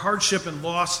of our hardship and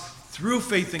loss through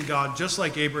faith in God. Just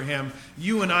like Abraham,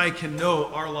 you and I can know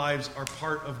our lives are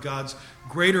part of God's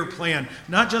greater plan.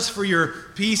 Not just for your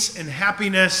peace and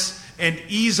happiness and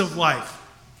ease of life.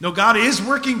 No, God is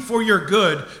working for your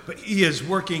good, but he is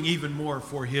working even more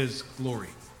for his glory.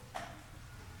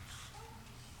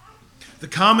 The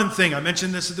common thing, I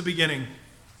mentioned this at the beginning,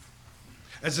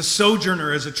 as a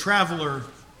sojourner, as a traveler,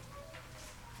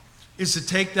 is to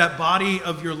take that body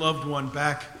of your loved one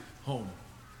back home.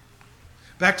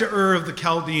 Back to Ur of the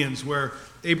Chaldeans, where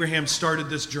Abraham started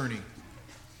this journey.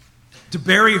 To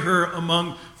bury her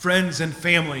among friends and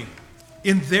family,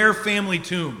 in their family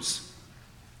tombs.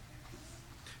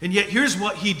 And yet here's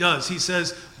what he does. He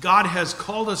says, God has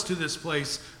called us to this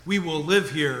place. We will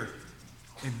live here,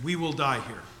 and we will die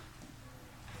here.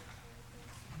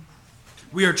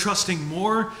 We are trusting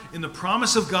more in the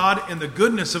promise of God and the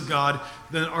goodness of God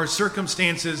than our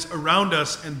circumstances around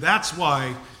us. And that's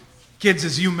why, kids,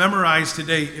 as you memorize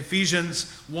today,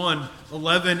 Ephesians 1,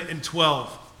 11 and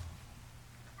 12,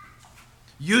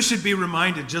 you should be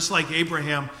reminded, just like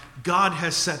Abraham, God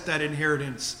has set that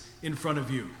inheritance in front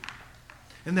of you.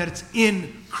 And that it's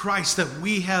in Christ that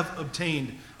we have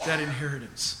obtained that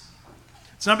inheritance.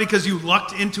 It's not because you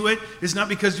lucked into it. It's not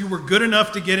because you were good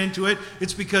enough to get into it.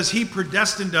 It's because he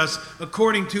predestined us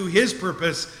according to his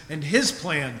purpose and his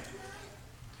plan.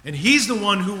 And he's the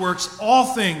one who works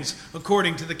all things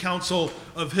according to the counsel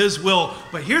of his will.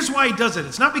 But here's why he does it.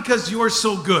 It's not because you're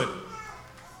so good.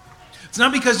 It's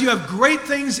not because you have great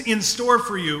things in store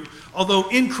for you. Although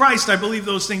in Christ I believe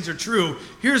those things are true.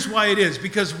 Here's why it is.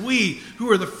 Because we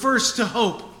who are the first to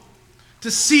hope, to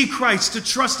see Christ, to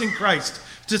trust in Christ,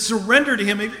 to surrender to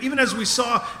him, even as we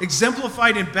saw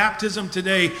exemplified in baptism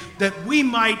today, that we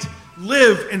might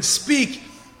live and speak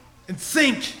and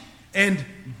think and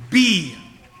be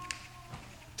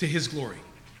to his glory.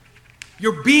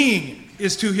 Your being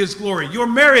is to his glory. Your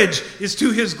marriage is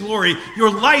to his glory.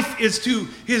 Your life is to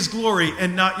his glory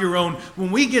and not your own.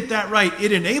 When we get that right,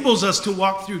 it enables us to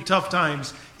walk through tough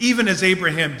times, even as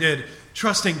Abraham did,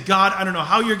 trusting God. I don't know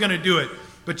how you're going to do it,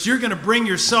 but you're going to bring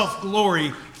yourself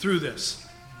glory through this.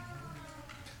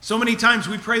 So many times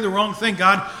we pray the wrong thing.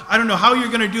 God, I don't know how you're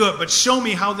going to do it, but show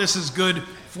me how this is good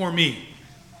for me.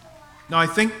 Now, I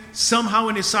think somehow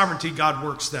in his sovereignty, God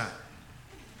works that,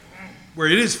 where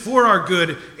it is for our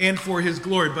good and for his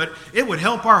glory. But it would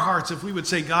help our hearts if we would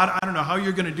say, God, I don't know how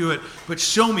you're going to do it, but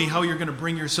show me how you're going to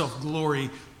bring yourself glory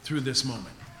through this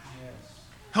moment. Yes.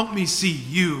 Help me see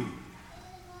you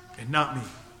and not me.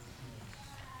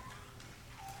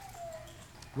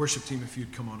 Worship team, if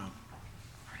you'd come on up.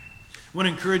 I want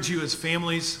to encourage you as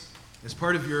families, as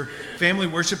part of your family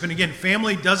worship. And again,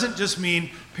 family doesn't just mean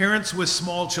parents with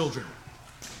small children.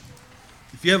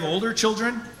 If you have older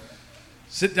children,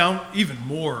 sit down even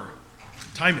more.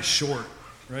 Time is short,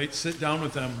 right? Sit down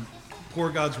with them. Pour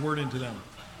God's word into them.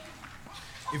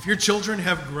 If your children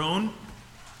have grown,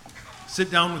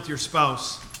 sit down with your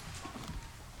spouse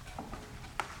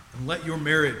and let your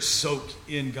marriage soak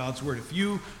in God's word. If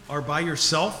you are by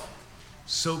yourself,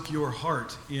 soak your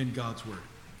heart in God's word.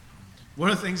 One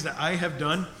of the things that I have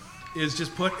done is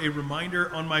just put a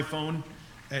reminder on my phone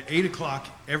at 8 o'clock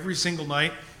every single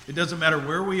night. It doesn't matter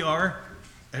where we are.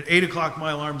 At 8 o'clock,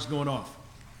 my alarm's going off.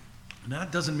 And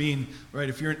that doesn't mean, right,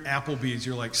 if you're in Applebee's,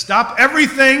 you're like, stop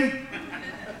everything!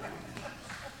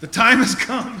 The time has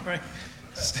come, right?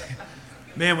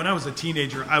 Man, when I was a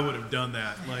teenager, I would have done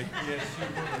that. Like,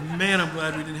 man, I'm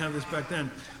glad we didn't have this back then.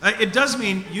 It does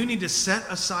mean you need to set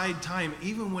aside time,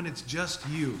 even when it's just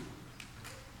you,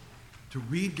 to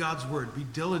read God's word. Be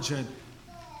diligent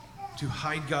to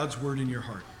hide God's word in your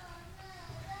heart.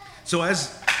 So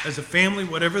as a family,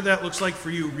 whatever that looks like for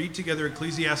you, read together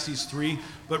Ecclesiastes 3,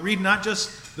 but read not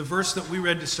just the verse that we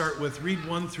read to start with, read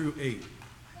 1 through 8.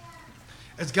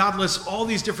 As God lists all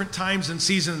these different times and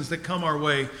seasons that come our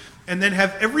way, and then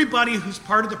have everybody who's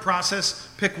part of the process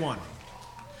pick one.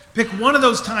 Pick one of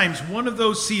those times, one of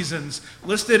those seasons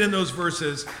listed in those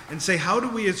verses, and say, how do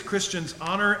we as Christians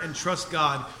honor and trust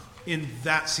God in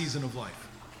that season of life?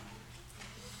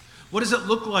 What does it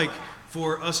look like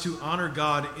for us to honor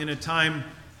God in a time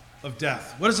of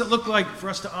death? What does it look like for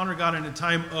us to honor God in a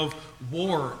time of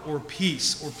war or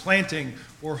peace or planting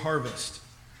or harvest?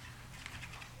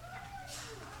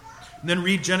 And then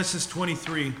read Genesis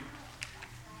 23,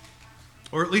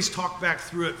 or at least talk back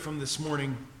through it from this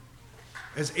morning.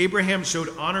 As Abraham showed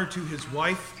honor to his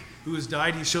wife who has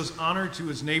died, he shows honor to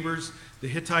his neighbors, the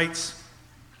Hittites.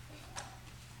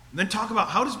 And then talk about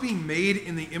how does being made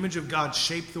in the image of God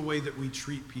shape the way that we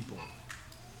treat people.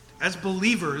 As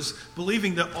believers,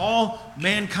 believing that all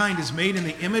mankind is made in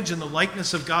the image and the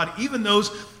likeness of God, even those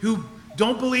who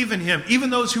don't believe in him,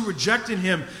 even those who reject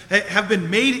him, have been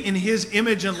made in his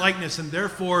image and likeness, and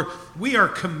therefore we are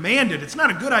commanded, it's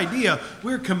not a good idea,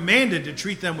 we're commanded to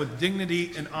treat them with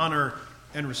dignity and honor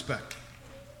and respect.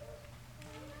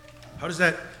 How does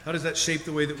that shape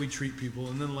the way that we treat people?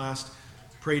 And then last,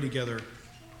 pray together.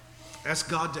 Ask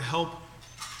God to help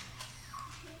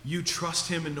you trust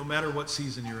him in no matter what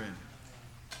season you're in.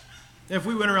 If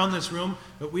we went around this room,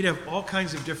 we'd have all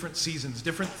kinds of different seasons,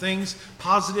 different things,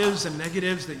 positives and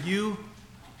negatives that you,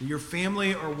 your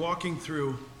family are walking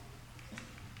through.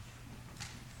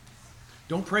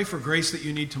 Don't pray for grace that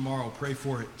you need tomorrow. Pray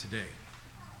for it today.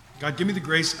 God, give me the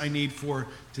grace I need for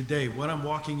today. What I'm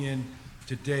walking in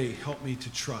today, help me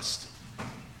to trust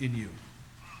in you.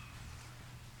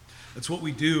 That's what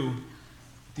we do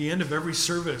at the end of every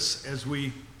service as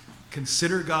we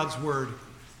consider God's word.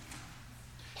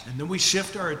 And then we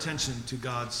shift our attention to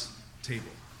God's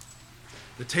table.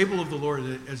 The table of the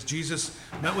Lord, as Jesus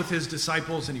met with his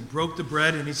disciples and he broke the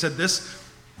bread and he said,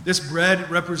 this bread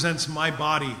represents my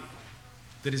body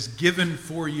that is given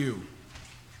for you.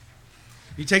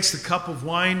 He takes the cup of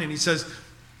wine and he says,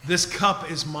 this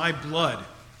cup is my blood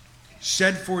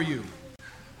shed for you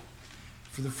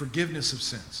for the forgiveness of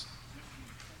sins.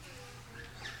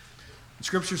 And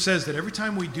Scripture says that every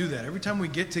time we do that, every time we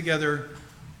get together,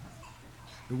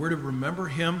 that we're to remember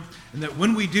him, and that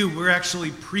when we do, we're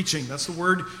actually preaching. That's the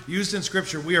word used in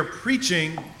Scripture. We are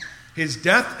preaching his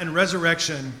death and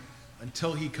resurrection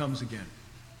until he comes again.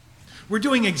 We're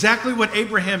doing exactly what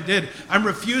Abraham did. I'm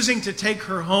refusing to take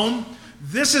her home.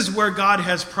 This is where God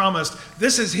has promised.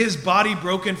 This is his body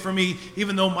broken for me,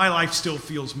 even though my life still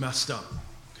feels messed up.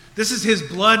 This is his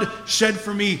blood shed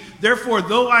for me. Therefore,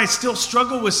 though I still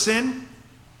struggle with sin,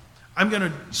 I'm going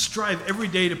to strive every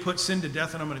day to put sin to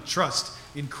death, and I'm going to trust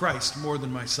in Christ more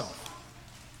than myself.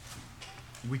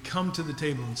 We come to the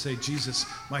table and say, Jesus,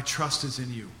 my trust is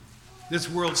in you. This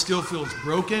world still feels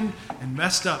broken and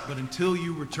messed up, but until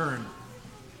you return,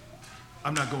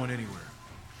 I'm not going anywhere.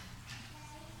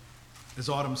 As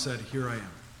Autumn said, here I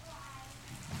am.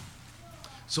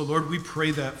 So Lord, we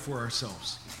pray that for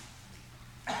ourselves.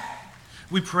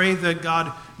 We pray that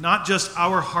God, not just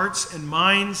our hearts and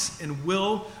minds and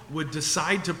will would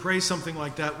decide to pray something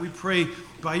like that. We pray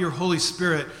by your Holy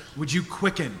Spirit, would you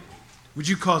quicken? Would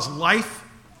you cause life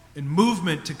and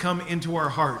movement to come into our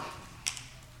heart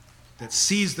that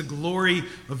sees the glory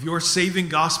of your saving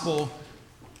gospel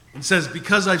and says,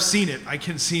 because I've seen it, I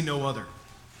can see no other.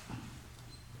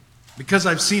 Because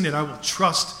I've seen it, I will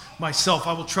trust myself.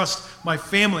 I will trust my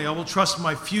family. I will trust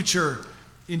my future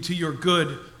into your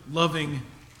good, loving,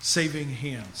 saving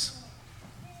hands.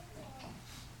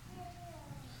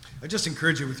 I just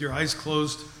encourage you with your eyes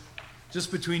closed,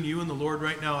 just between you and the Lord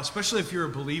right now, especially if you're a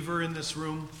believer in this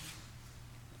room,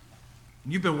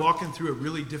 and you've been walking through a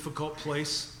really difficult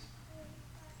place.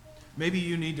 Maybe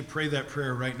you need to pray that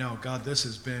prayer right now. God, this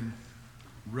has been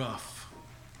rough.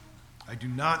 I do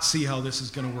not see how this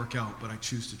is going to work out, but I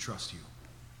choose to trust you.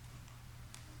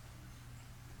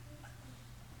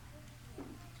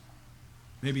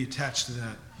 Maybe attached to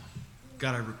that,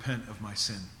 God, I repent of my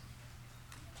sin.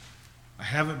 I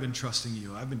haven't been trusting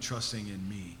you. I've been trusting in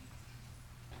me.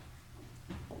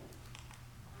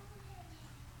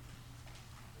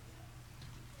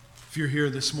 If you're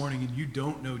here this morning and you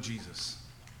don't know Jesus,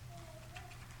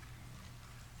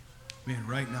 man,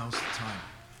 right now is the time.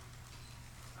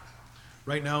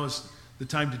 Right now is the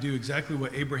time to do exactly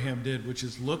what Abraham did, which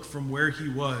is look from where he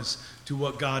was to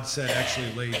what God said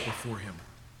actually laid before him.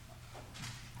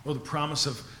 Oh, the promise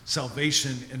of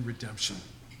salvation and redemption.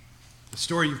 The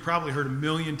story you've probably heard a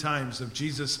million times of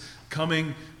Jesus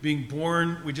coming, being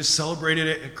born. We just celebrated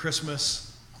it at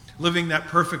Christmas. Living that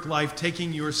perfect life,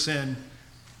 taking your sin,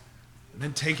 and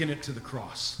then taking it to the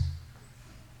cross.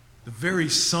 The very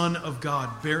Son of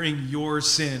God bearing your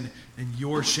sin and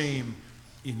your shame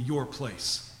in your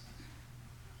place.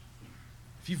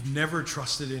 If you've never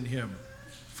trusted in him,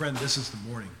 friend, this is the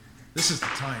morning. This is the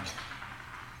time.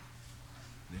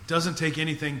 It doesn't take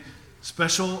anything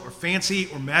special or fancy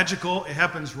or magical. It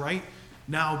happens right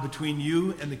now between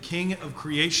you and the King of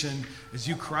creation as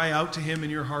you cry out to him in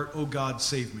your heart, oh God,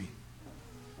 save me.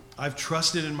 I've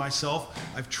trusted in myself.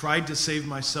 I've tried to save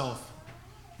myself,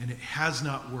 and it has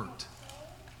not worked.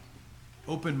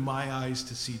 Open my eyes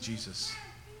to see Jesus.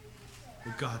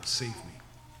 Oh God, save me.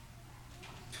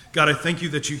 God, I thank you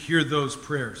that you hear those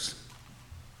prayers.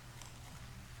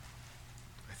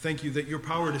 Thank you that your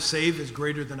power to save is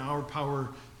greater than our power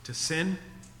to sin.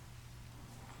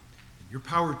 Your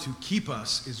power to keep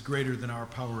us is greater than our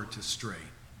power to stray.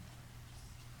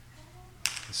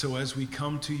 So as we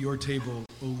come to your table,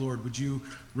 O Lord, would you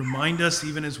remind us,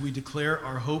 even as we declare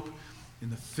our hope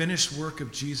in the finished work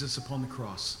of Jesus upon the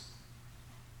cross,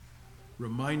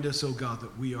 remind us, O God,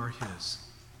 that we are his.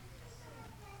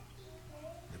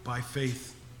 That by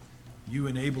faith, you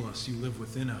enable us, you live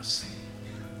within us,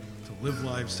 to live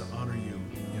lives to honor you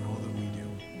in all that we do.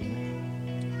 Amen.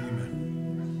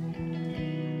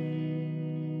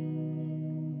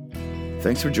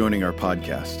 Thanks for joining our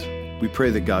podcast. We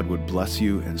pray that God would bless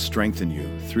you and strengthen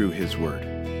you through his word.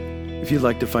 If you'd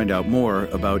like to find out more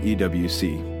about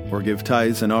EWC or give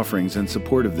tithes and offerings in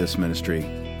support of this ministry,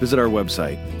 visit our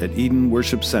website at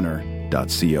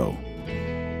EdenWorshipCenter.co.